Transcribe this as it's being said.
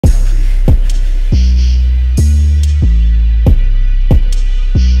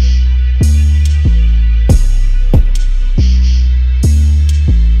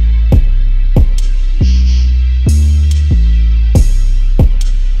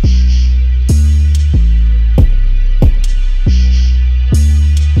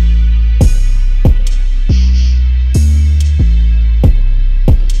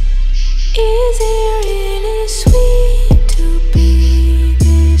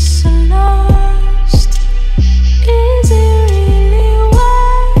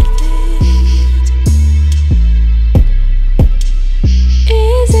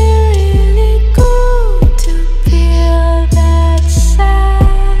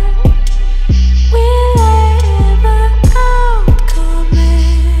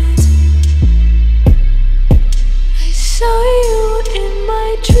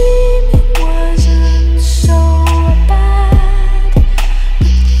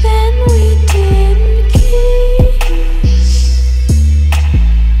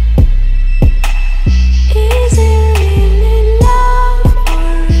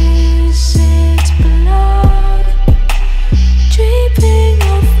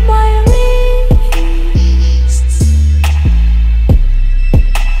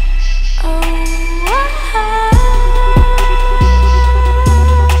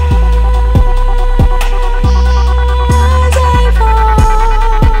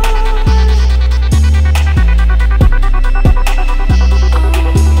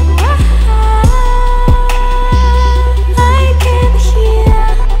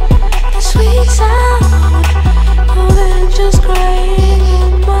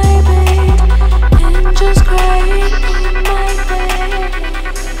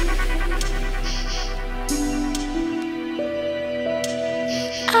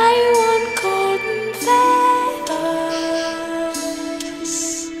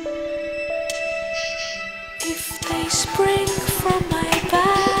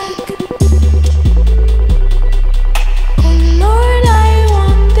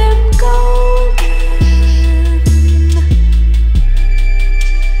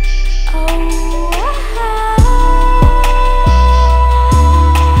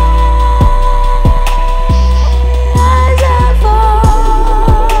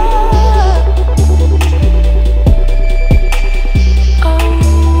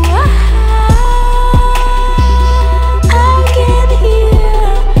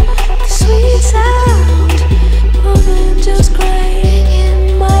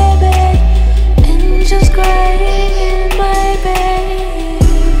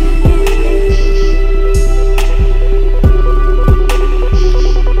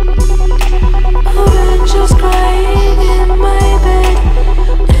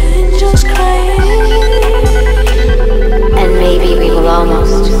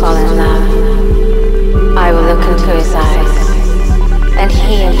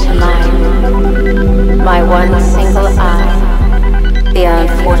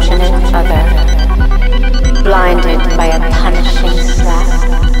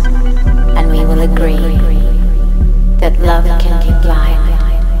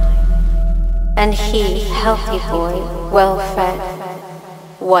And he, healthy boy, well-fed,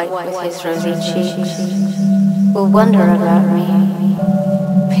 white with his rosy cheeks, will wonder about me,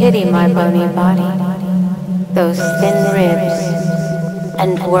 pity my bony body, those thin ribs,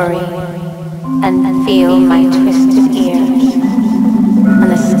 and worry, and feel my twisted ears, and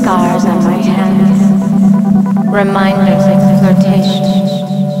the scars on my hands, reminders of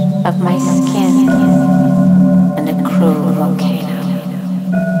flirtation, of my skin, and a cruel volcano.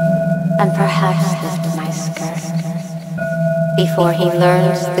 And perhaps lift my skirt before he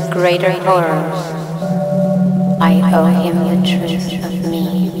learns the greater horrors. I owe him the truth of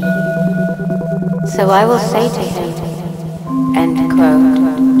me. So I will say to him, end quote,